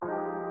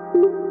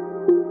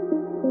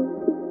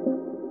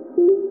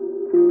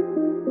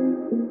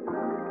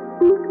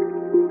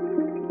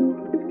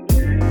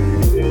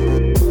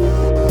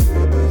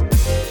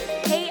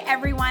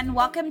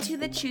Welcome to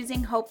the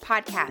Choosing Hope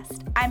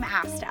podcast. I'm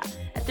Asta,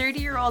 a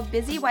 30-year-old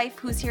busy wife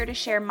who's here to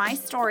share my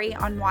story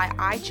on why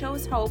I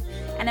chose hope,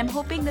 and I'm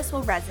hoping this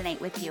will resonate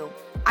with you.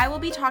 I will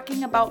be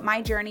talking about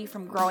my journey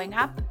from growing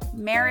up,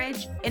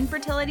 marriage,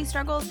 infertility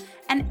struggles,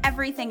 and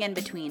everything in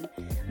between.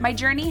 My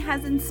journey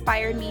has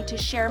inspired me to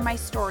share my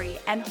story,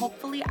 and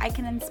hopefully I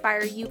can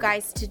inspire you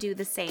guys to do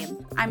the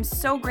same. I'm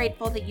so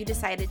grateful that you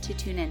decided to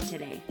tune in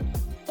today.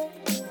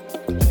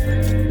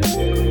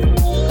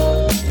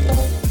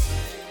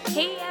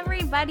 Hey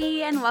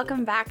everybody, and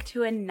welcome back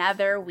to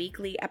another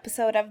weekly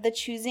episode of the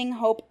Choosing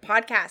Hope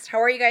podcast. How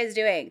are you guys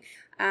doing?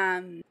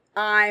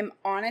 I'm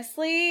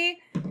honestly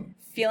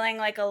feeling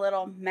like a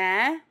little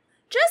meh,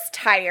 just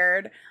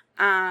tired.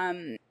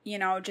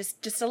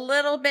 Just a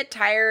little bit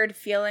tired,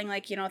 feeling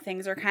like,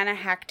 things are kind of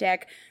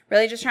hectic.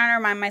 Really just trying to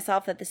remind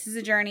myself that this is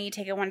a journey,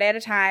 take it one day at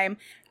a time.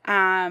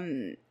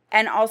 And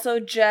also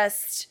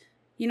just,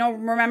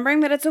 remembering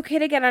that it's okay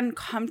to get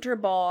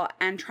uncomfortable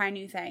and try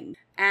new things.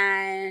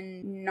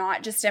 And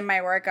not just in my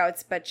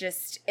workouts, but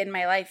just in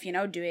my life,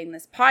 doing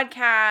this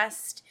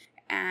podcast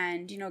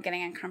and,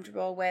 getting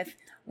uncomfortable with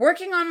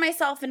working on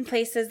myself in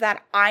places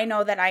that I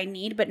know that I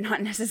need, but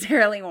not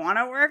necessarily want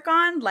to work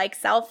on, like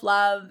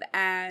self-love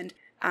and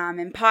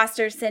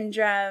imposter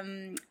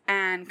syndrome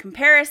and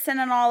comparison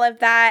and all of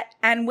that.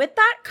 And with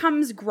that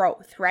comes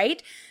growth,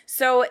 right?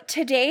 So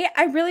today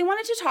I really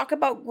wanted to talk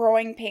about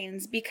growing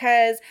pains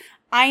because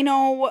I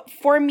know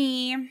for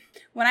me,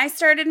 when I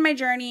started my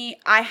journey,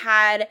 I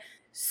had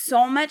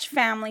so much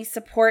family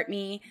support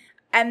me.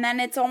 And then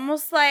it's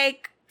almost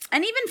like,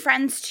 and even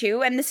friends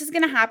too, and this is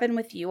going to happen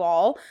with you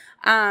all,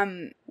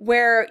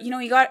 where,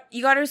 you got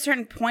to a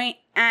certain point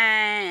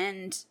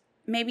and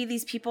maybe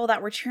these people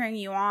that were cheering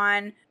you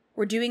on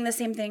were doing the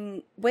same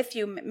thing with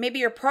you. Maybe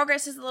your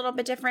progress is a little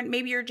bit different.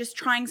 Maybe you're just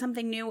trying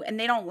something new and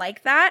they don't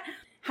like that.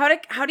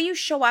 How do you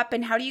show up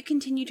and how do you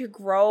continue to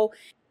grow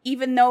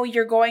even though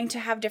you're going to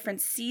have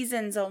different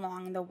seasons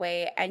along the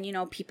way and,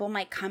 people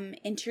might come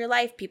into your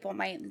life, people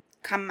might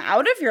come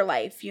out of your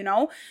life,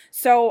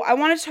 So I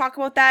want to talk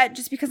about that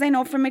just because I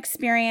know from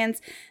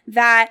experience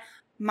that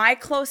my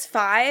close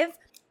five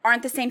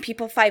aren't the same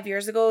people 5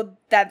 years ago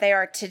that they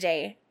are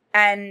today.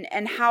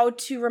 And how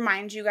to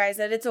remind you guys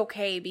that it's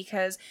okay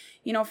because,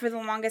 for the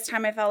longest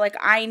time I felt like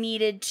I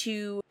needed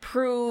to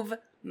prove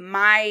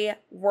my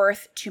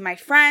worth to my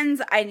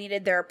friends. I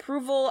needed their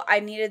approval. I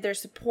needed their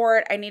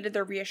support. I needed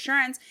their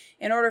reassurance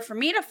in order for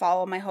me to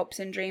follow my hopes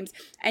and dreams.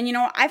 And,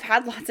 I've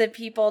had lots of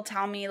people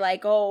tell me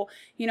like, oh,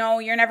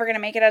 you're never going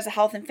to make it as a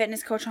health and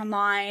fitness coach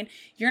online.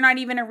 You're not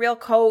even a real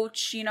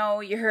coach.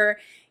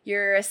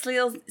 You're a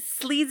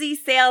sleazy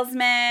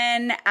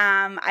salesman.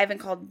 I've been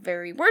called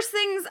very worse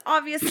things,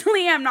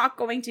 obviously. I'm not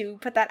going to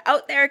put that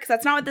out there because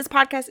that's not what this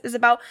podcast is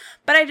about.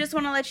 But I just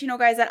want to let you know,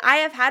 guys, that I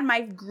have had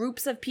my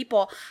groups of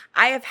people.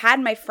 I have had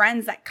my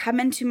friends that come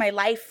into my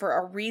life for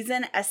a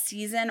reason, a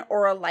season,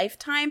 or a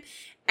lifetime.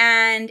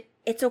 And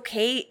it's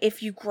okay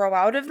if you grow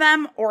out of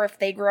them or if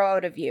they grow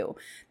out of you.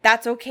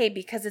 That's okay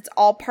because it's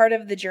all part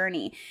of the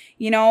journey.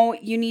 You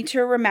need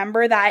to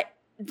remember that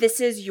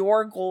this is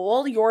your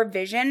goal, your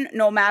vision,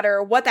 no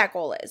matter what that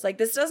goal is. Like,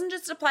 this doesn't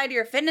just apply to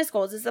your fitness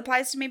goals. This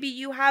applies to maybe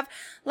you have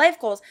life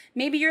goals.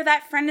 Maybe you're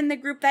that friend in the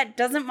group that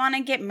doesn't want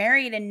to get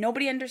married and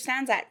nobody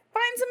understands that.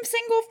 Find some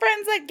single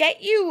friends that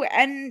get you.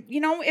 And,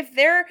 if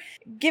they're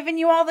giving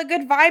you all the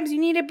good vibes, you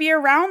need to be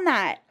around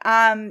that.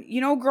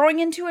 Growing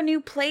into a new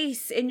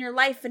place in your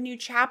life, a new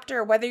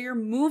chapter, whether you're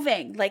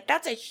moving, like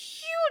that's a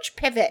huge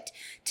pivot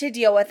to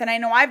deal with. And I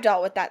know I've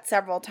dealt with that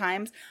several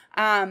times.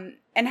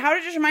 And how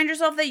to just remind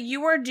yourself that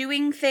you are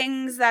doing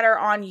things that are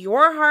on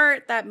your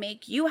heart, that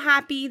make you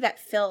happy, that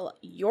fill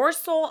your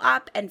soul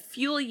up and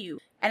fuel you.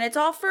 And it's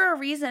all for a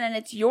reason, and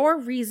it's your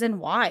reason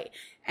why.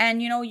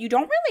 And, you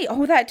don't really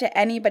owe that to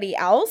anybody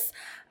else.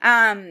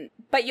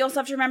 But you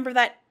also have to remember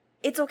that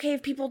it's okay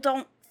if people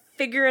don't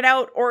figure it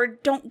out or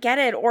don't get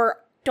it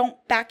or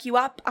don't back you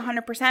up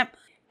 100%.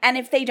 And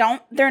if they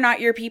don't, they're not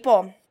your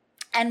people.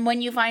 And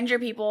when you find your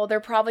people, they're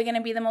probably going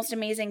to be the most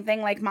amazing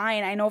thing like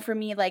mine. I know for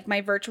me, like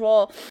my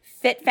virtual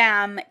Fit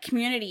Fam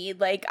community,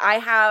 like I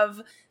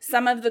have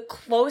some of the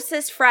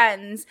closest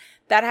friends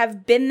that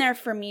have been there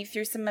for me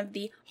through some of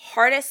the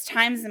hardest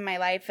times in my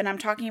life. And I'm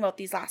talking about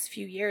these last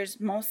few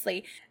years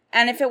mostly.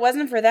 And if it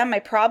wasn't for them, I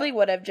probably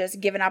would have just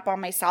given up on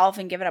myself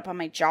and given up on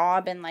my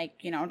job and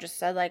just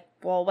said like,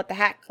 well, what the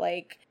heck?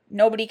 Like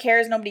nobody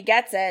cares, nobody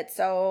gets it.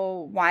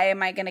 So why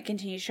am I going to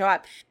continue to show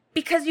up?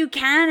 Because you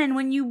can. And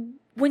when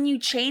you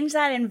change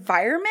that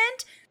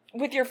environment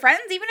with your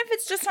friends, even if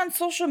it's just on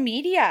social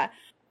media,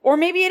 or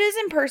maybe it is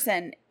in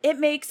person, it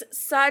makes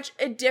such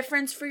a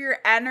difference for your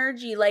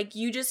energy. Like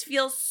you just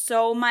feel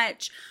so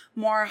much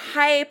more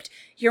hyped.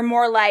 You're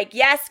more like,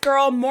 yes,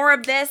 girl, more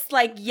of this.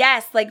 Like,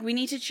 yes, like we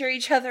need to cheer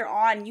each other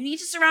on. You need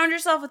to surround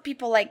yourself with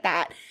people like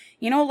that.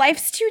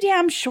 Life's too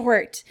damn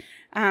short.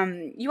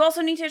 You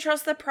also need to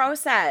trust the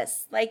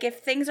process. Like if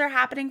things are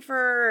happening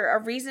for a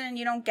reason and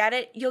you don't get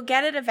it, you'll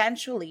get it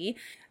eventually.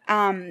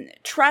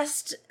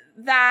 Trust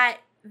that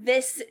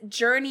this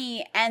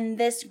journey and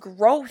this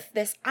growth,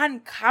 this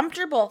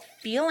uncomfortable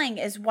feeling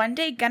is one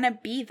day gonna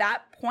be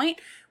that point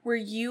where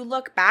you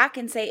look back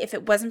and say, if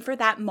it wasn't for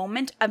that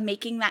moment of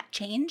making that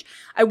change,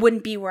 I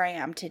wouldn't be where I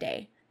am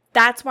today.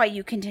 That's why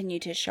you continue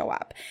to show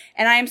up.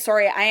 And I'm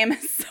sorry, I am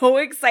so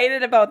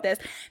excited about this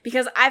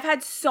because I've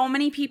had so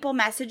many people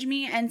message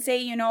me and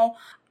say,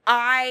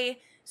 I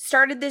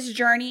started this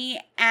journey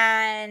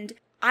and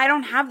I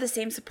don't have the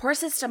same support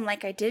system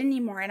like I did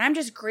anymore. And I'm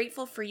just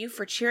grateful for you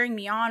for cheering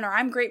me on, or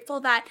I'm grateful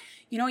that,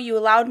 you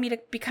allowed me to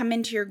become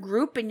into your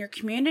group and your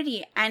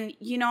community. And,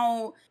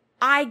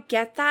 I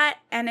get that.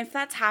 And if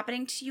that's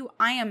happening to you,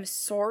 I am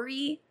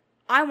sorry.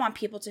 I want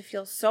people to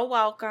feel so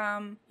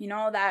welcome,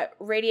 that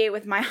radiate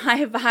with my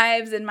high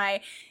vibes and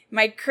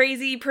my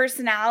crazy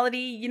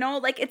personality,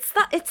 it's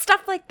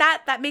stuff like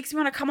that makes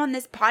me want to come on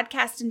this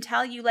podcast and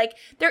tell you, like,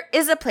 there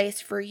is a place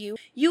for you.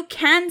 You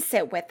can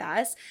sit with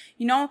us.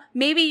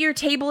 Maybe your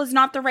table is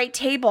not the right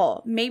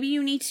table. Maybe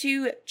you need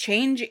to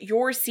change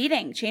your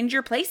seating, change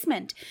your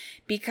placement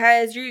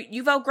because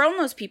you've outgrown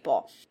those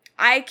people.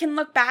 I can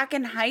look back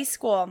in high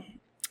school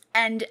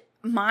and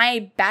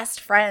my best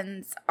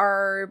friends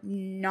are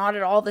not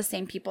at all the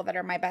same people that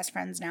are my best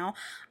friends now.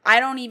 I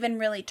don't even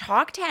really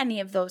talk to any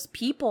of those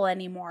people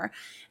anymore.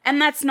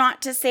 And that's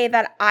not to say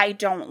that I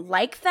don't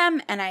like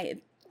them and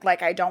I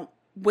don't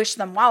wish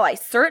them well. I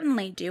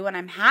certainly do. And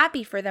I'm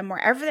happy for them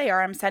wherever they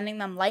are. I'm sending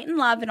them light and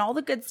love and all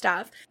the good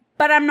stuff.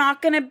 But I'm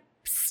not going to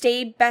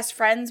stay best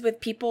friends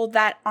with people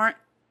that aren't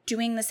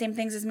doing the same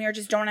things as me or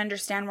just don't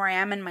understand where I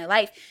am in my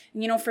life.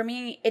 For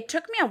me, it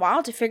took me a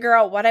while to figure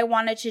out what I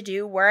wanted to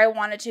do, where I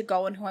wanted to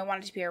go, and who I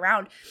wanted to be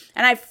around.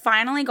 And I've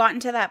finally gotten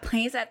to that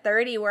place at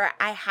 30 where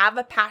I have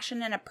a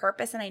passion and a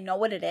purpose and I know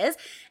what it is.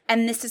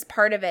 And this is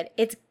part of it.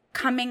 It's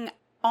coming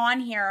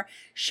on here,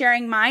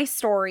 sharing my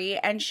story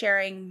and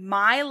sharing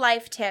my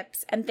life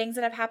tips and things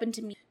that have happened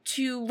to me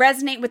to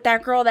resonate with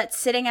that girl that's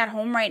sitting at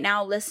home right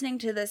now listening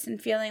to this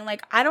and feeling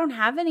like, I don't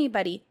have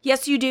anybody.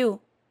 Yes, you do.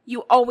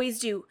 You always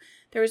do.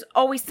 There's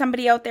always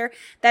somebody out there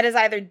that is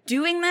either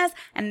doing this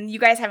and you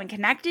guys haven't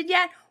connected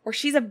yet, or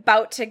she's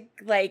about to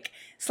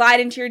slide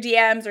into your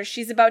DMs, or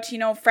she's about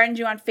to, friend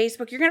you on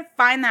Facebook. You're going to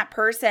find that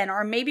person,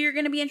 or maybe you're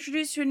going to be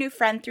introduced to a new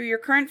friend through your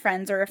current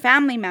friends or a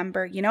family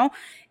member,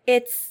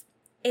 It's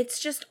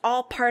just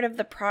all part of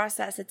the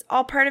process. It's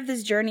all part of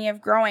this journey of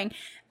growing.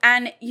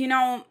 And,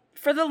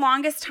 for the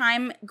longest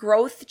time,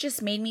 growth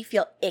just made me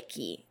feel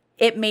icky.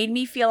 It made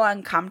me feel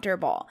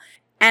uncomfortable.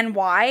 And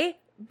why?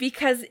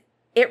 Because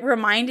it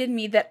reminded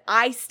me that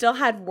I still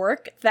had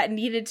work that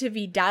needed to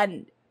be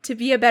done to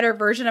be a better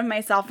version of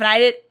myself. And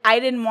I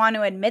didn't want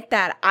to admit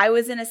that. I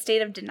was in a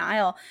state of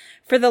denial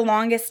for the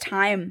longest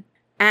time.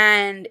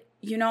 And,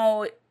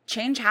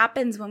 change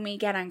happens when we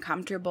get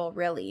uncomfortable,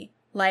 really.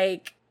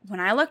 Like, when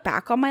I look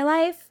back on my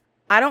life,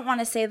 I don't want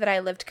to say that I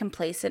lived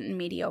complacent and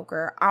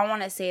mediocre. I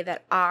want to say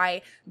that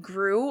I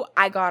grew,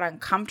 I got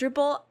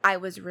uncomfortable, I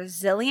was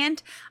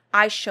resilient,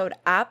 I showed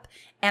up,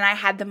 and I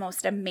had the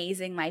most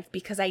amazing life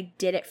because I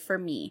did it for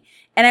me.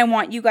 And I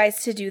want you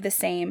guys to do the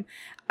same.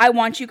 I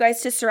want you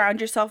guys to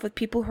surround yourself with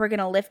people who are going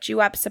to lift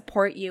you up,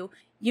 support you.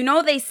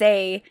 They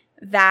say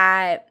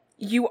that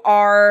you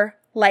are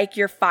like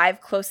your 5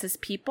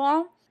 closest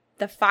people.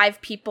 The 5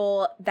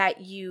 people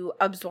that you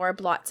absorb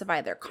lots of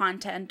either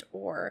content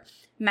or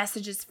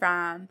messages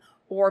from,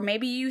 or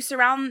maybe you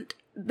surround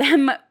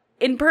them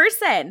in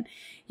person,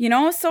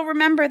 so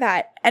remember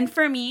that. And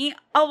for me,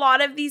 a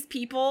lot of these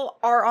people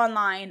are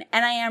online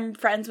and I am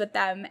friends with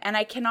them and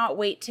I cannot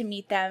wait to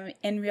meet them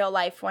in real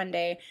life one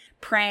day,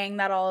 praying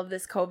that all of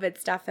this COVID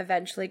stuff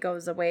eventually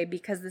goes away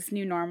because this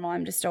new normal,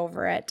 I'm just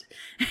over it.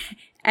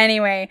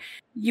 Anyway,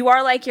 you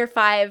are like your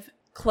 5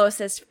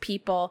 closest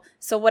people.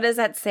 So what does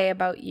that say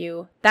about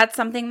you? That's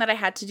something that I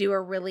had to do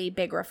a really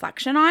big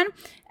reflection on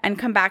and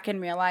come back and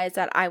realize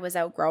that I was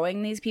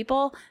outgrowing these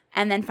people,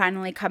 and then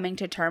finally coming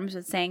to terms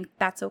with saying,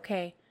 that's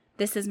okay.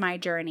 This is my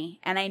journey.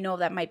 And I know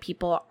that my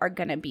people are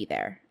going to be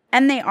there.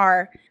 And they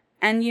are.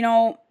 And,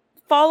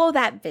 follow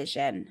that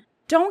vision.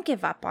 Don't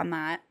give up on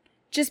that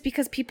just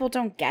because people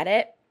don't get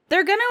it.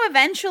 They're going to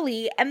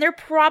eventually, and they're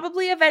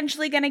probably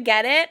eventually going to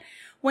get it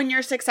when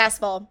you're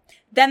successful.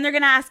 Then they're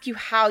going to ask you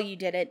how you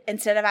did it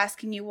instead of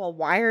asking you, well,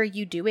 why are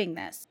you doing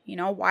this?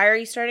 Why are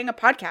you starting a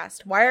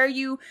podcast? Why are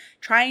you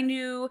trying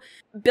to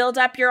build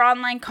up your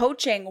online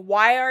coaching?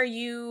 Why are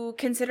you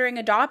considering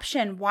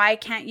adoption? Why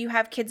can't you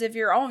have kids of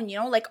your own?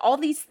 All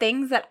these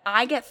things that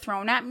I get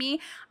thrown at me,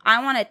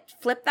 I want to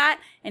flip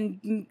that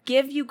and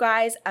give you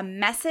guys a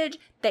message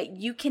that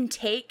you can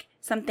take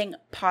something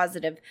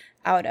positive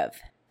out of.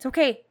 It's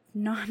okay.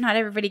 No, not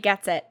everybody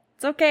gets it.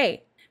 It's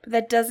okay. But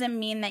that doesn't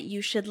mean that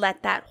you should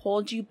let that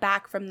hold you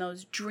back from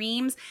those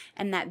dreams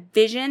and that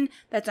vision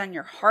that's on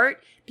your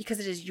heart,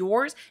 because it is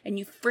yours and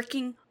you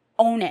freaking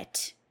own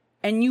it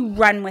and you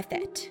run with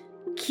it.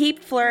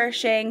 Keep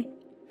flourishing,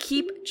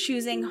 keep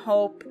choosing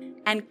hope,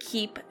 and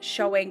keep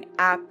showing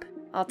up.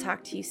 I'll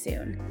talk to you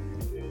soon.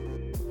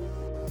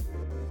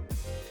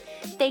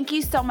 Thank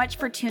you so much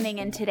for tuning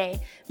in today.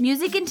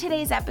 Music in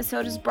today's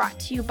episode is brought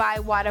to you by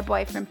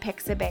Wadaboy from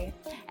Pixabay.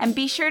 And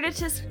be sure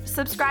to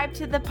subscribe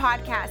to the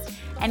podcast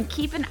and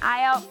keep an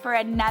eye out for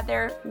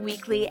another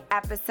weekly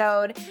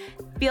episode.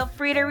 Feel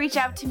free to reach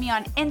out to me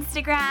on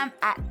Instagram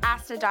at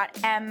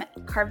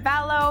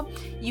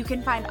asta.mcarvalho. You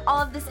can find all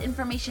of this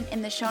information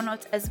in the show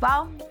notes as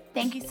well.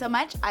 Thank you so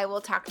much. I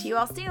will talk to you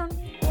all soon.